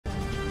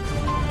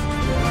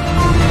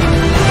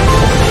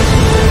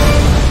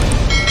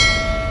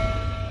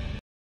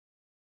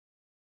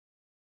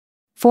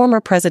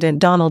Former President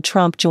Donald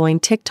Trump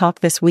joined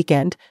TikTok this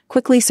weekend,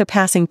 quickly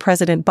surpassing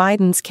President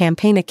Biden's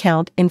campaign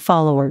account in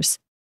followers.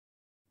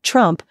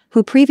 Trump,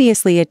 who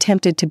previously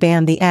attempted to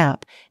ban the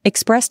app,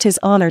 expressed his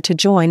honor to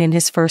join in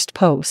his first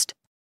post.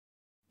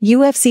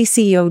 UFC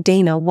CEO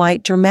Dana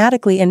White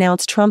dramatically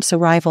announced Trump's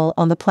arrival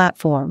on the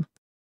platform.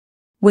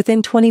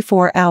 Within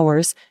 24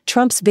 hours,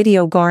 Trump's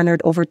video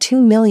garnered over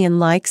 2 million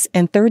likes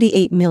and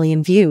 38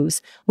 million views,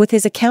 with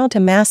his account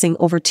amassing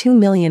over 2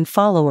 million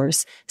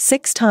followers,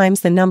 6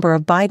 times the number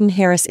of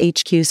Biden-Harris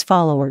HQ's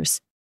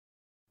followers.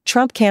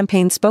 Trump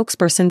campaign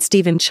spokesperson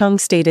Stephen Chung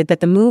stated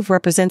that the move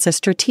represents a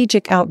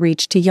strategic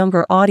outreach to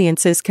younger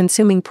audiences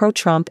consuming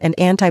pro-Trump and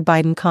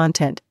anti-Biden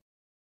content.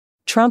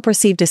 Trump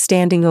received a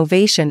standing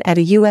ovation at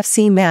a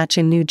UFC match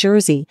in New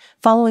Jersey,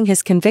 following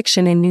his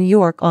conviction in New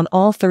York on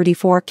all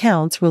 34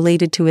 counts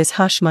related to his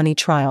hush money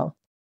trial.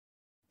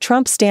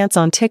 Trump's stance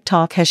on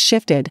TikTok has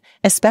shifted,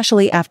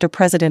 especially after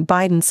President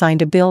Biden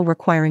signed a bill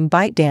requiring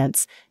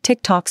ByteDance,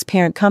 TikTok's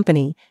parent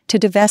company, to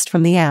divest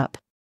from the app.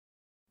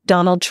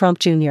 Donald Trump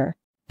Jr.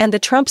 and the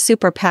Trump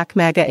Super PAC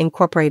MAGA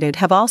Incorporated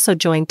have also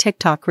joined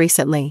TikTok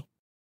recently.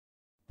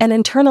 An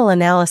internal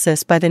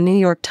analysis by the New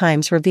York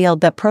Times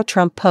revealed that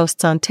pro-Trump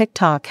posts on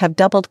TikTok have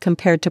doubled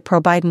compared to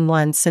pro-Biden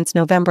ones since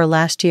November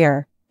last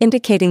year,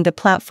 indicating the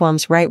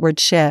platform's rightward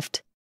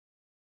shift.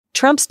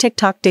 Trump's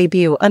TikTok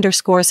debut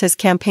underscores his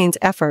campaign's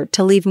effort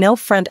to leave no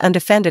front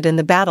undefended in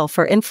the battle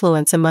for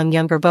influence among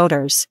younger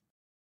voters.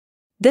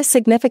 This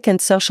significant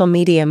social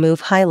media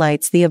move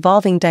highlights the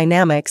evolving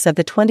dynamics of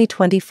the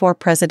 2024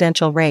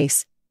 presidential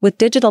race, with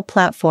digital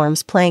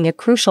platforms playing a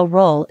crucial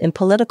role in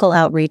political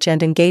outreach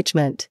and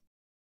engagement.